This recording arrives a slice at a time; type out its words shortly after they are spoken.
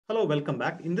Hello, welcome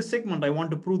back. In this segment, I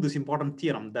want to prove this important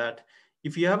theorem that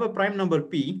if you have a prime number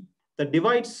p that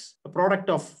divides a product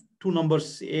of two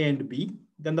numbers a and b,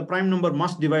 then the prime number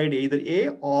must divide either a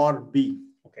or b.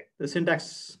 Okay, the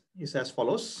syntax is as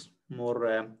follows,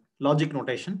 more logic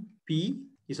notation. P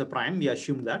is a prime, we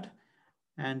assume that.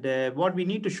 And what we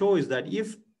need to show is that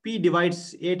if p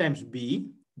divides a times b,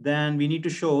 then we need to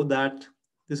show that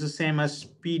this is same as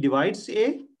p divides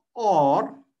a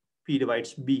or p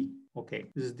divides b. Okay,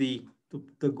 this is the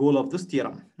goal of this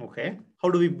theorem. Okay, how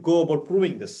do we go about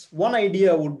proving this? One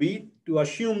idea would be to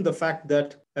assume the fact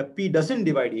that p doesn't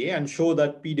divide a and show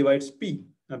that p divides p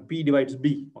and p divides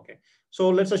b. Okay, so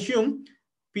let's assume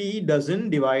p doesn't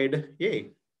divide a.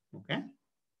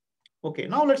 Okay,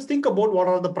 now let's think about what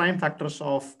are the prime factors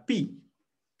of p.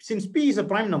 Since p is a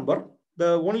prime number,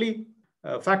 the only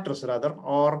factors rather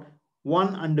are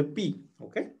 1 and p.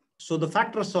 Okay, so the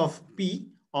factors of p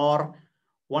are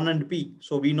 1 and p.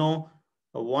 So we know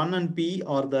 1 and p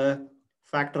are the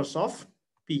factors of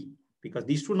p because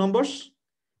these two numbers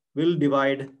will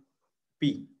divide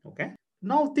p. Okay,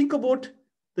 now think about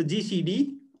the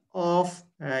GCD of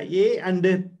a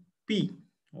and p.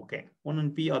 Okay, 1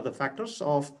 and p are the factors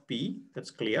of p. That's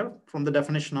clear from the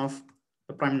definition of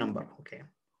the prime number. Okay,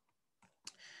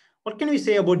 what can we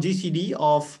say about GCD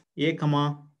of a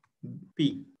comma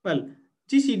p? Well,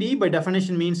 GCD by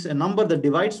definition means a number that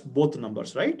divides both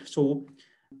numbers, right? So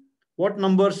what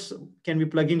numbers can we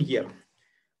plug in here?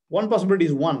 One possibility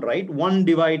is 1, right? 1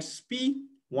 divides p,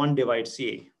 1 divides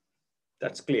a.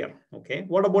 That's clear. Okay,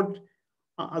 what about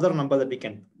other number that we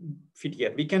can fit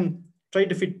here? We can try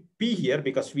to fit p here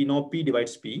because we know p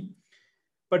divides p,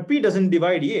 but p doesn't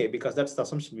divide a because that's the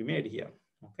assumption we made here.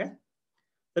 Okay,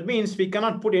 that means we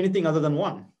cannot put anything other than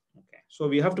 1. Okay, so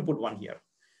we have to put 1 here.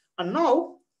 And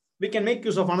now we can make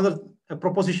use of another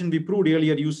proposition we proved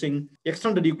earlier using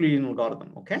extended Euclidean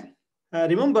algorithm. Okay,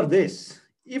 remember this: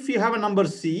 if you have a number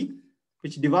c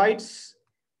which divides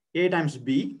a times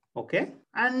b, okay,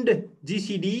 and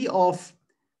GCD of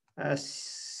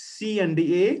c and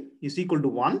a is equal to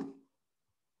 1,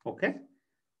 okay,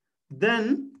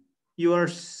 then your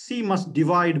c must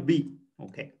divide b.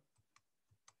 Okay,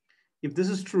 if this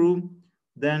is true,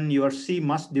 then your c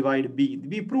must divide b.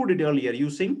 We proved it earlier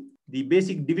using the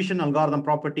basic division algorithm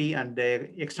property and the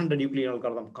extended Euclidean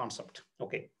algorithm concept.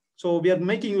 Okay, so we are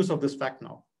making use of this fact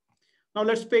now. Now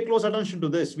let's pay close attention to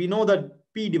this. We know that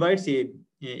p divides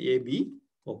ab,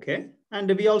 okay,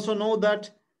 and we also know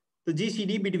that the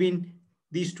GCD between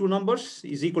these two numbers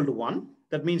is equal to 1.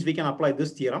 That means we can apply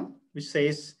this theorem, which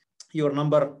says your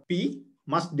number p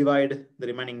must divide the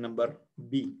remaining number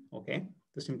b. Okay,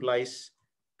 this implies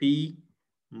p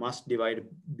must divide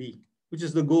b, which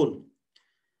is the goal.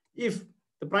 If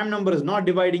the prime number is not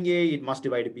dividing a, it must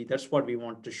divide b. That's what we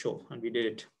want to show, and we did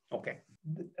it. Okay.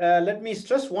 Let me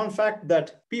stress one fact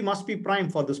that p must be prime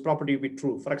for this property to be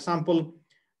true. For example,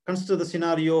 consider the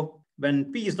scenario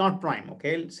when p is not prime.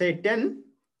 Okay, say 10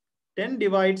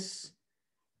 divides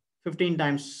 15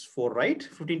 times 4, right?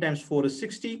 15 times 4 is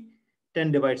 60.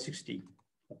 10 divides 60.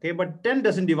 Okay, but 10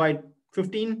 doesn't divide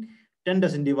 15. 10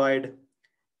 doesn't divide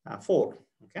 4.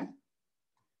 Okay,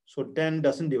 so 10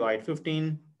 doesn't divide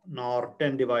 15, nor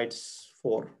 10 divides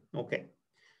 4. Okay,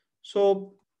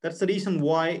 so that's the reason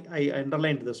why I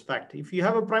underlined this fact. If you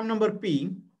have a prime number p,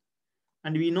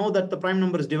 and we know that the prime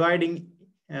number is dividing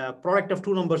product of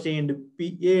two numbers a and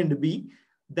b,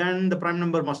 then the prime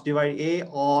number must divide a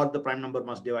or the prime number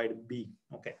must divide b.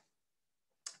 Okay,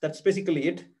 that's basically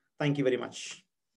it. Thank you very much.